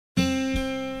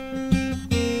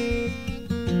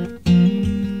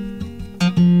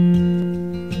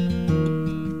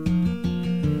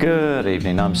Good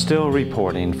evening. I'm still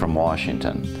reporting from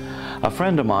Washington. A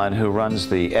friend of mine who runs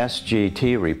the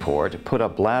SGT report put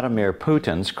up Vladimir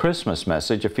Putin's Christmas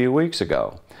message a few weeks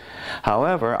ago.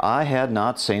 However, I had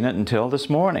not seen it until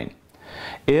this morning.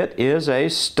 It is a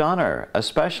stunner,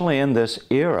 especially in this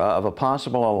era of a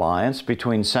possible alliance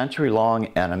between century-long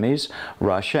enemies,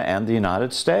 Russia and the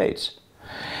United States.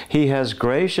 He has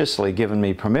graciously given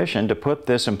me permission to put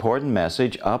this important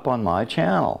message up on my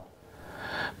channel.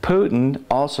 Putin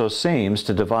also seems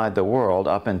to divide the world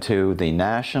up into the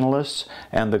nationalists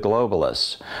and the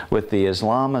globalists, with the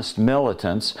Islamist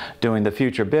militants doing the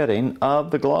future bidding of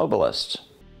the globalists.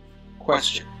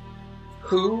 Question: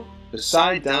 who,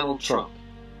 beside Donald Trump,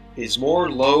 is more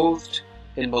loathed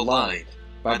and maligned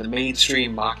by the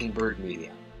mainstream mockingbird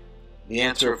media? The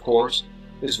answer, of course,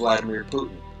 is Vladimir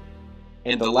Putin.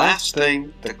 And the last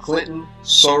thing the Clinton,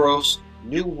 Soros,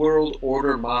 New World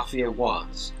Order mafia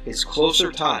wants is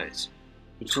closer ties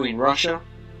between Russia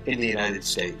and the United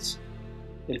States.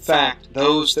 In fact,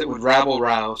 those that would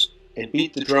rabble-rouse and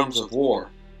beat the drums of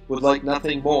war would like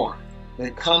nothing more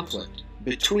than conflict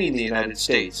between the United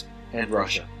States and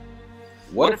Russia.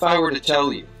 What if I were to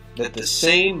tell you that the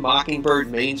same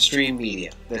mockingbird mainstream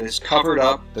media that has covered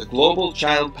up the global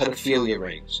child pedophilia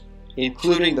rings,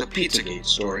 including the Pizzagate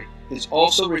story, is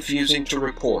also refusing to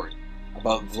report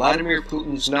about Vladimir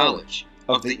Putin's knowledge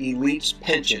of the elite's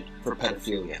penchant for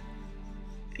pedophilia?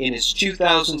 In his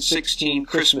 2016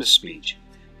 Christmas speech,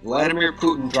 Vladimir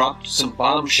Putin dropped some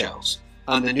bombshells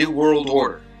on the New World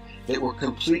Order that were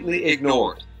completely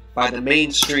ignored by the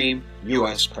mainstream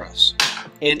U.S. press.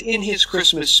 And in his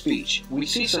Christmas speech, we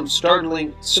see some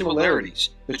startling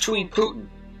similarities between Putin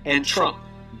and Trump,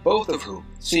 both of whom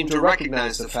seem to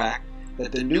recognize the fact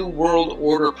that the New World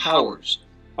Order powers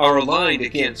are aligned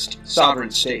against sovereign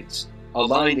states,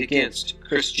 aligned against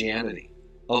Christianity,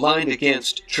 aligned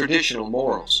against traditional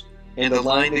morals, and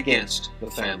aligned against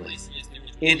the family.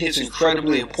 In his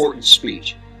incredibly important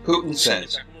speech, Putin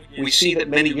says, "We see that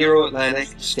many Euro-Atlantic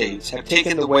states have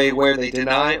taken the way where they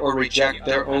deny or reject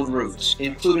their own roots,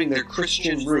 including their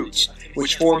Christian roots,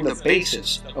 which form the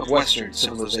basis of Western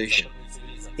civilization.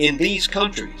 In these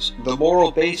countries, the moral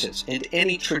basis and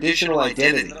any traditional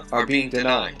identity are being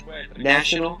denied.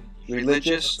 National,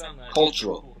 religious,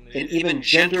 cultural, and even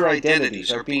gender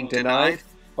identities are being denied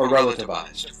or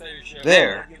relativized.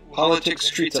 There, politics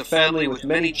treats a family with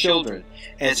many children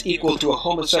as equal to a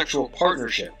homosexual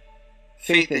partnership.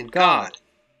 Faith in God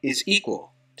is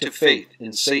equal to faith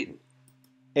in Satan."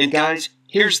 And guys,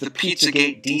 here's the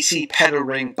Pizzagate DC pedo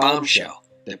ring bombshell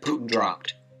that Putin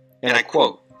dropped. And I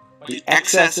quote, "The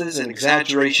excesses and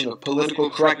exaggeration of political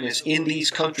correctness in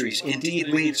these countries indeed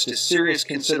leads to serious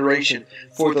consideration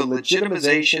for the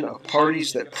legitimization of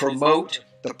parties that promote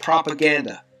the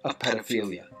propaganda of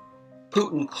pedophilia."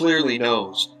 Putin clearly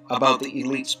knows about the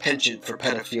elite's penchant for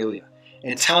pedophilia,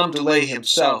 and Tom DeLay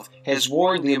himself has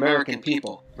warned the American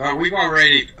people. Well, we've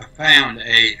already found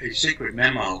a secret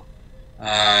memo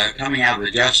coming out of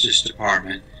the Justice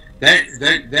Department.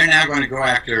 They're now going to go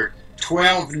after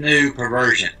 12 new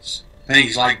perversions,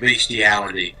 things like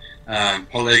bestiality,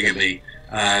 polygamy,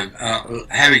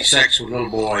 having sex with little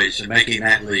boys and making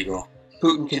that legal.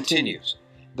 Putin continues,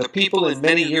 "The people in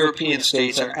many European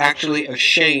states are actually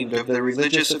ashamed of their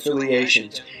religious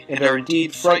affiliations and are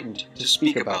indeed frightened to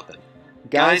speak about them."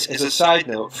 Guys, as a side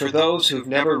note, for those who've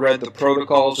never read the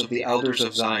Protocols of the Elders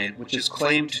of Zion, which is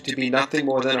claimed to be nothing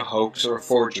more than a hoax or a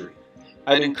forgery,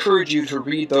 I'd encourage you to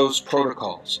read those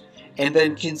protocols and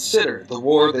then consider the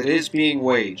war that is being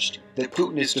waged that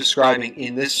Putin is describing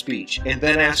in this speech, and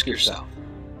then ask yourself,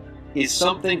 is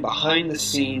something behind the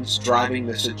scenes driving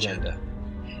this agenda?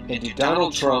 And do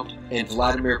Donald Trump and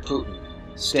Vladimir Putin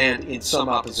stand in some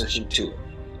opposition to it?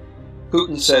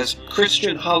 Putin says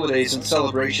Christian holidays and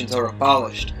celebrations are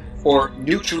abolished or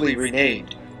neutrally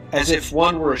renamed, as if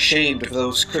one were ashamed of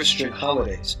those Christian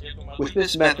holidays. With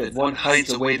this method, one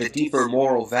hides away the deeper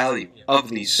moral value of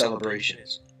these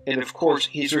celebrations. And of course,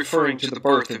 he's referring to the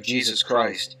birth of Jesus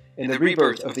Christ and the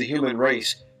rebirth of the human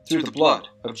race through the blood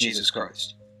of Jesus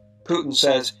Christ. Putin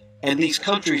says, and these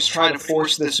countries try to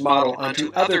force this model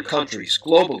onto other countries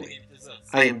globally.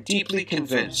 I am deeply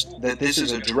convinced that this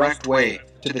is a direct way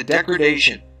to the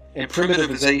degradation and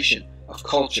primitivization of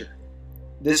culture.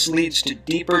 This leads to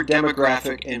deeper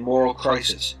demographic and moral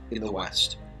crisis in the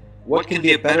West. What can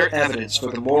be a better evidence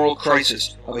for the moral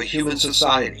crisis of a human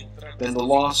society than the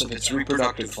loss of its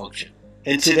reproductive function?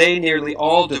 And today, nearly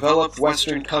all developed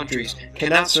Western countries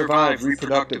cannot survive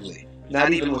reproductively,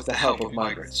 not even with the help of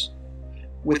migrants.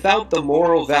 Without the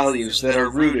moral values that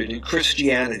are rooted in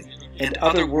Christianity and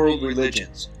other world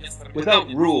religions, without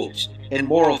rules and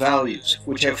moral values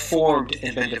which have formed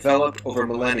and been developed over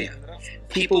millennia,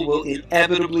 people will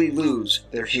inevitably lose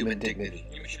their human dignity.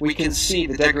 We can see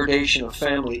the degradation of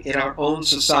family in our own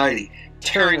society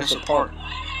tearing us apart.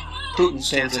 Putin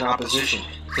stands in opposition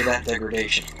to that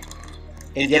degradation.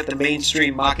 And yet the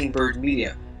mainstream mockingbird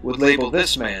media would label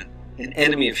this man an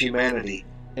enemy of humanity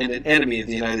and an enemy of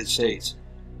the United States.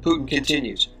 Putin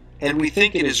continues, and we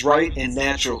think it is right and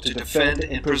natural to defend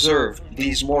and preserve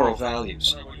these moral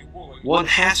values. One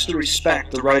has to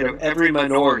respect the right of every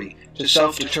minority to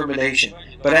self-determination,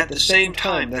 but at the same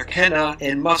time there cannot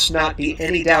and must not be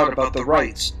any doubt about the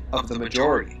rights of the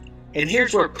majority. And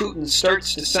here's where Putin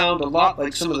starts to sound a lot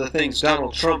like some of the things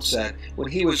Donald Trump said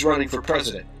when he was running for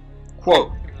president.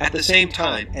 Quote, at the same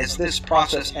time as this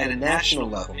process at a national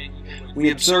level,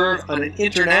 we observe on an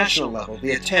international level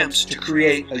the attempts to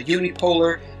create a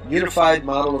unipolar, unified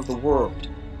model of the world,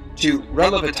 to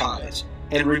relativize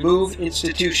and remove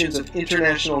institutions of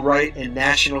international right and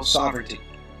national sovereignty.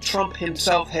 Trump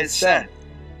himself has said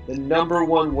the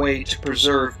 #1 way to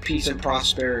preserve peace and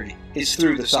prosperity is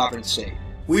through the sovereign state.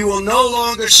 We will no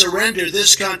longer surrender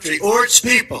this country or its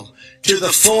people to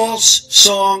the false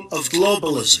song of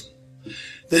globalism.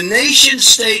 The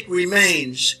nation-state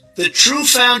remains the true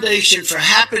foundation for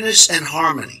happiness and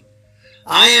harmony.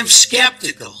 I am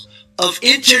skeptical of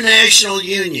international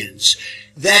unions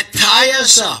that tie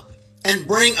us up and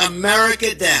bring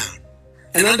America down.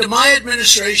 And under my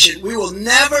administration, we will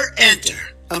never enter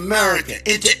America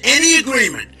into any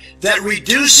agreement that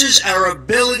reduces our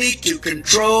ability to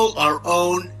control our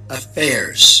own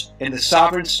affairs. And the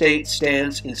sovereign state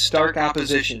stands in stark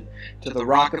opposition to the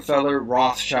Rockefeller,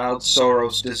 Rothschild,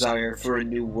 Soros desire for a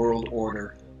new world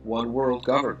order, one world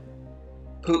government.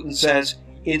 Putin says,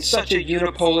 in such a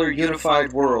unipolar,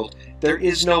 unified world, there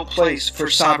is no place for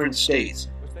sovereign states.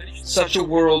 Such a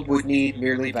world would need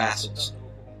merely vassals.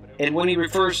 And when he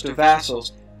refers to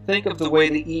vassals, think of the way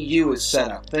the EU is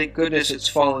set up. Thank goodness it's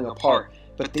falling apart.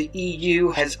 But the EU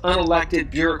has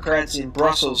unelected bureaucrats in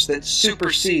Brussels that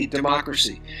supersede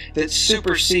democracy, that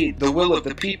supersede the will of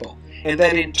the people, and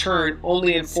that in turn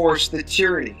only enforce the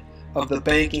tyranny of the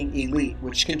banking elite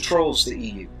which controls the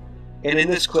EU. And in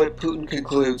this clip, Putin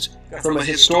concludes, from a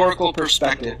historical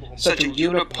perspective, such a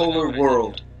unipolar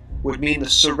world would mean the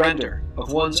surrender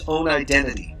of one's own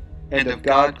identity and of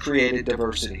God-created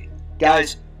diversity.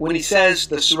 Guys, when he says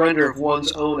the surrender of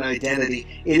one's own identity,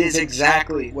 it is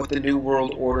exactly what the New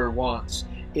World Order wants.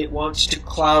 It wants to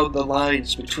cloud the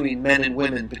lines between men and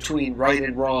women, between right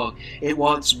and wrong. It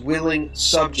wants willing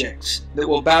subjects that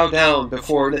will bow down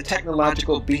before the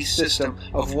technological beast system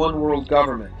of one world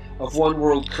government, of one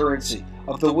world currency,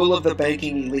 of the will of the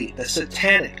banking elite, the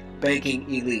satanic banking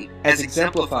elite, as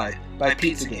exemplified by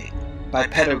Pizzagate, by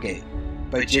Pedogate,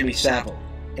 by Jimmy Savile,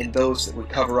 and those that would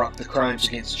cover up the crimes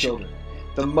against children.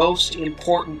 The most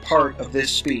important part of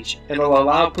this speech, and will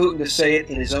allow Putin to say it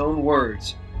in his own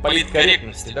words.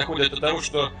 Политкорректности доходит до того,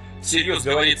 что всерьез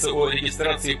говорится о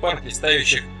регистрации партий,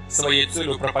 ставящих своей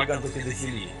целью пропаганду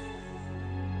педофилии.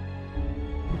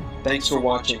 Thanks for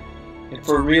watching, and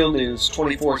for real news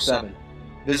 24/7,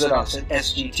 visit us at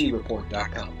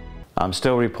sgtreport.com. I'm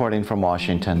still reporting from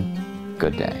Washington.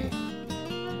 Good day.